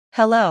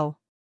Hello.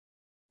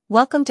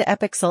 Welcome to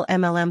Epixel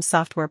MLM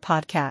Software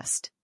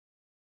Podcast.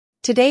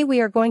 Today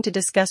we are going to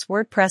discuss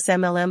WordPress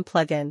MLM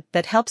plugin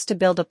that helps to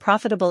build a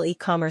profitable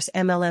e-commerce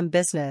MLM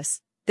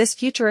business. This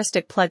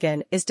futuristic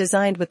plugin is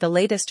designed with the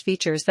latest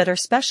features that are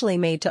specially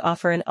made to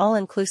offer an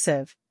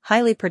all-inclusive,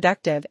 highly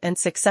productive and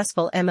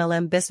successful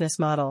MLM business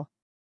model.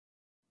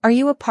 Are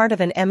you a part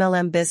of an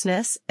MLM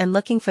business and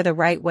looking for the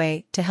right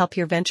way to help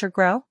your venture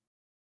grow?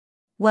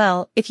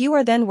 Well, if you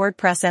are, then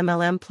WordPress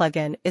MLM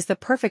plugin is the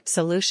perfect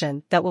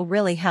solution that will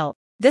really help.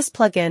 This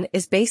plugin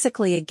is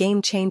basically a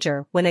game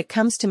changer when it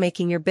comes to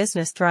making your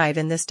business thrive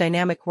in this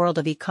dynamic world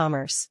of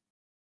e-commerce.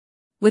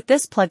 With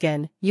this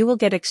plugin, you will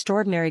get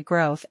extraordinary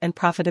growth and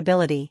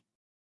profitability.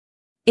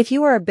 If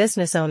you are a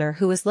business owner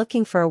who is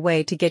looking for a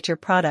way to get your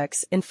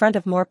products in front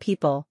of more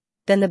people,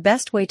 then the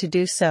best way to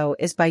do so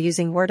is by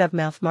using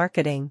word-of-mouth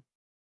marketing.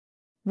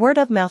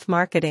 Word-of-mouth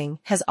marketing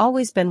has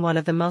always been one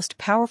of the most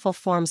powerful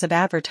forms of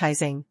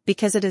advertising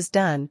because it is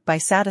done by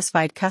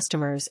satisfied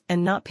customers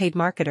and not paid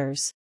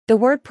marketers. The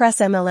WordPress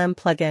MLM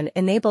plugin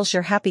enables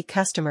your happy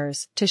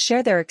customers to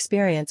share their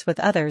experience with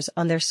others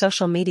on their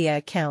social media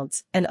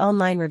accounts and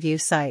online review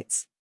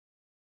sites.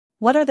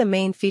 What are the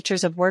main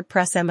features of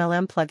WordPress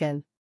MLM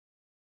plugin?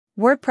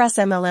 WordPress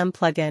MLM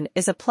plugin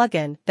is a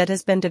plugin that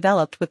has been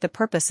developed with the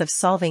purpose of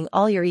solving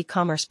all your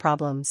e-commerce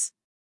problems.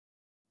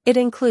 It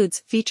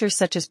includes features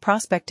such as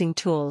prospecting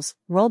tools,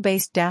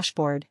 role-based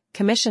dashboard,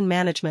 commission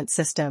management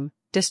system,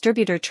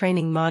 distributor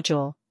training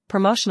module,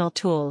 promotional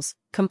tools,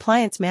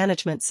 compliance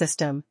management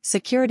system,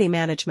 security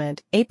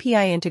management,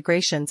 API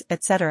integrations,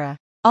 etc.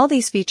 All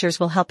these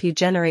features will help you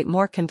generate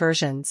more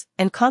conversions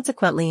and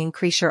consequently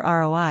increase your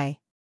ROI.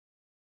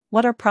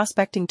 What are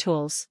prospecting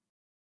tools?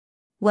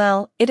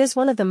 Well, it is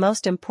one of the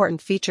most important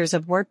features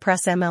of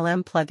WordPress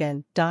MLM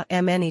plugin.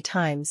 Many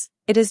times,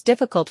 it is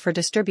difficult for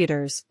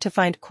distributors to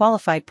find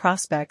qualified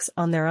prospects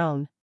on their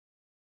own.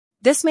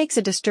 This makes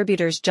a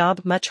distributor's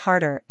job much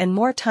harder and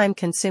more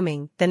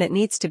time-consuming than it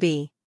needs to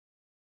be.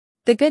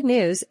 The good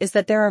news is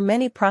that there are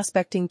many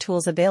prospecting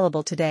tools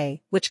available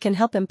today which can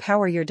help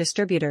empower your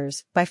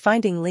distributors by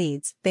finding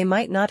leads they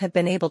might not have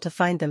been able to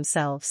find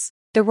themselves.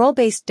 The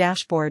role-based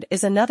dashboard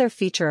is another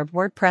feature of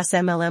WordPress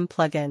MLM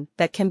plugin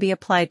that can be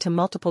applied to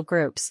multiple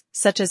groups,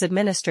 such as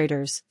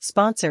administrators,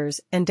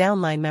 sponsors, and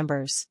downline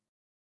members.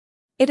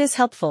 It is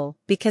helpful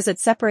because it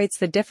separates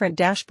the different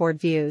dashboard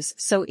views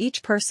so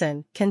each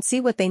person can see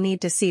what they need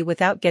to see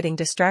without getting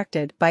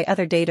distracted by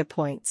other data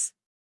points.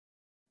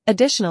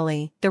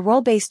 Additionally, the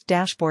role-based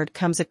dashboard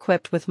comes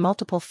equipped with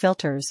multiple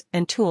filters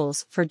and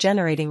tools for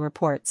generating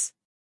reports.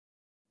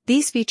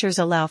 These features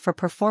allow for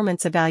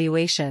performance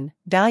evaluation,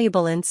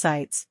 valuable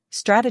insights,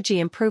 strategy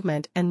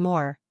improvement, and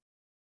more.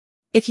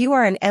 If you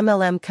are an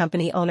MLM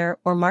company owner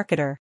or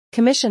marketer,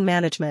 commission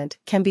management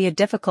can be a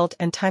difficult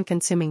and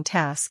time-consuming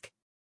task.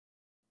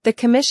 The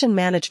commission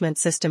management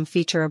system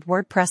feature of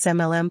WordPress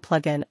MLM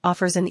plugin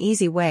offers an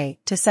easy way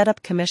to set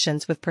up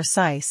commissions with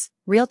precise,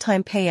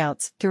 real-time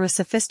payouts through a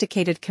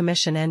sophisticated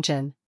commission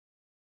engine.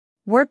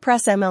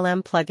 WordPress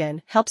MLM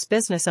plugin helps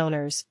business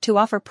owners to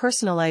offer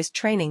personalized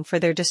training for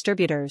their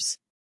distributors.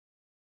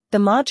 The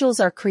modules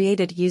are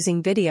created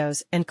using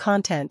videos and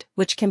content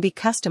which can be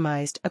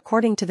customized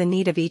according to the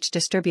need of each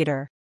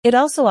distributor. It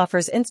also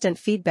offers instant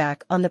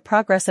feedback on the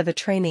progress of a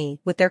trainee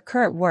with their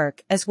current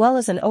work as well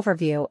as an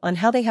overview on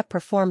how they have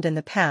performed in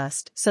the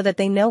past so that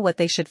they know what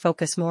they should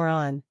focus more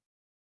on.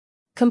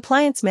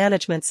 Compliance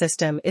management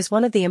system is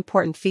one of the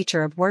important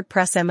features of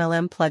WordPress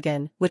MLM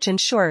plugin which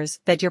ensures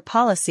that your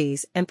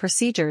policies and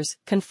procedures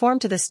conform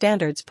to the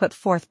standards put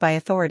forth by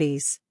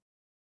authorities.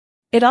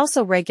 It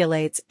also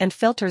regulates and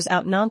filters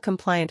out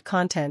non-compliant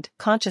content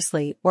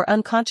consciously or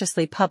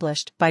unconsciously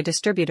published by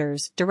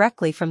distributors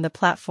directly from the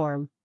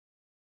platform.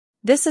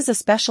 This is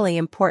especially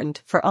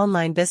important for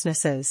online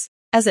businesses,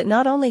 as it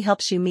not only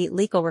helps you meet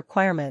legal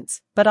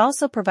requirements but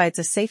also provides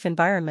a safe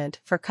environment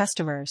for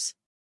customers.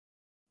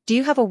 Do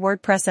you have a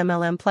WordPress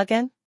MLM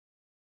plugin?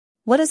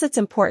 What is its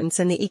importance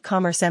in the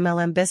e-commerce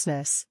MLM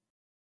business?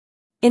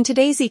 In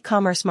today's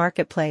e-commerce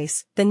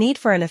marketplace, the need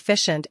for an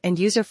efficient and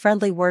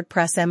user-friendly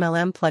WordPress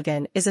MLM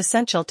plugin is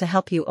essential to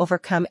help you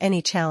overcome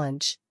any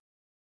challenge.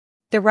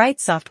 The right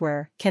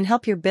software can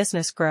help your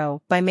business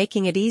grow by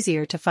making it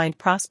easier to find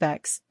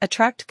prospects,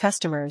 attract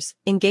customers,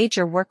 engage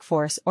your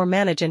workforce, or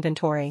manage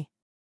inventory.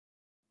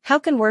 How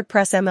can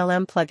WordPress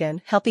MLM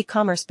plugin help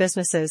e-commerce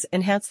businesses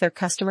enhance their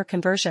customer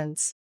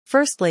conversions?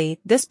 Firstly,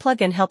 this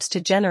plugin helps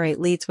to generate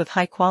leads with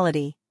high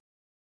quality.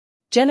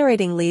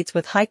 Generating leads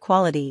with high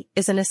quality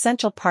is an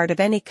essential part of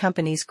any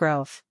company's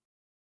growth.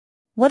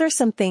 What are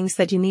some things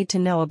that you need to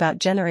know about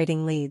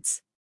generating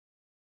leads?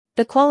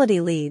 The quality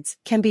leads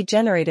can be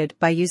generated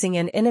by using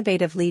an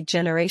innovative lead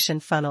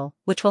generation funnel,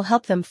 which will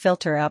help them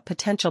filter out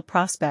potential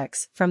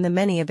prospects from the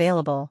many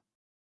available.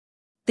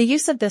 The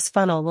use of this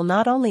funnel will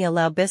not only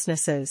allow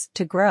businesses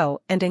to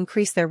grow and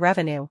increase their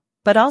revenue,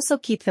 but also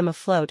keep them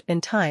afloat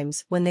in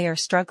times when they are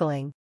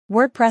struggling.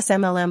 WordPress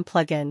MLM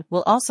plugin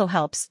will also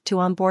help to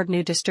onboard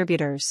new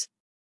distributors.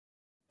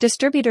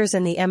 Distributors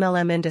in the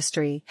MLM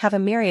industry have a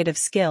myriad of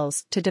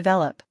skills to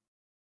develop.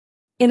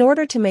 In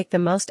order to make the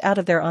most out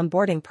of their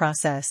onboarding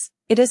process,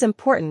 it is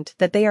important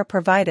that they are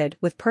provided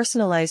with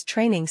personalized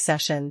training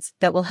sessions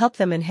that will help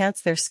them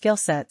enhance their skill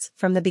sets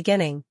from the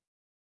beginning.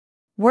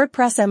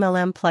 WordPress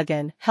MLM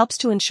plugin helps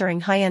to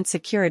ensuring high-end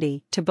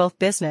security to both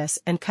business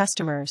and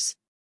customers.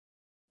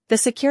 The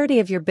security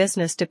of your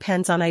business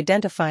depends on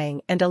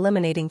identifying and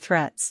eliminating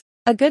threats.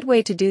 A good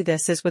way to do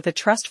this is with a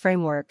trust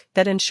framework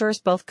that ensures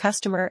both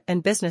customer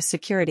and business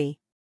security.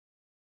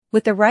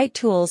 With the right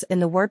tools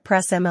in the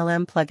WordPress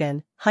MLM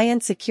plugin,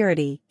 high-end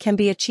security can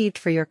be achieved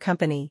for your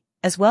company,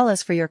 as well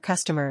as for your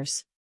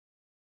customers.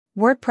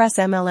 WordPress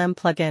MLM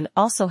plugin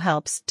also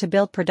helps to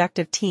build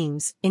productive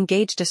teams,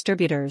 engage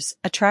distributors,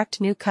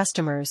 attract new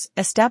customers,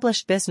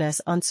 establish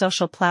business on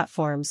social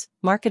platforms,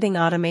 marketing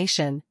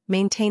automation,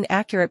 maintain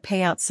accurate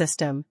payout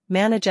system,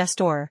 manage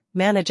e-store,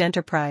 manage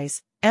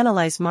enterprise,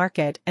 analyze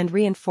market and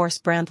reinforce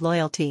brand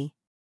loyalty.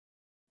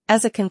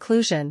 As a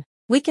conclusion,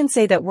 we can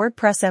say that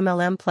WordPress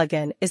MLM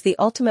plugin is the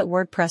ultimate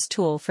WordPress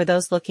tool for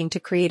those looking to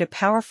create a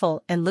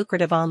powerful and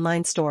lucrative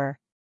online store.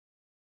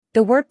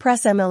 The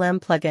WordPress MLM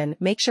plugin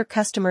makes your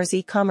customers'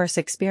 e-commerce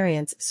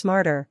experience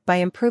smarter by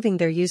improving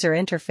their user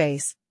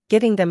interface,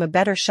 giving them a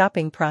better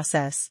shopping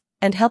process,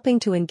 and helping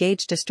to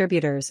engage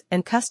distributors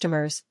and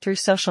customers through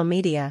social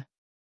media.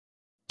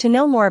 To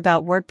know more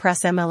about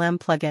WordPress MLM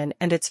plugin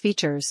and its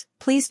features,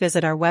 please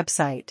visit our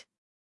website.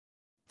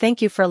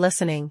 Thank you for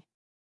listening.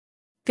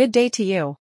 Good day to you.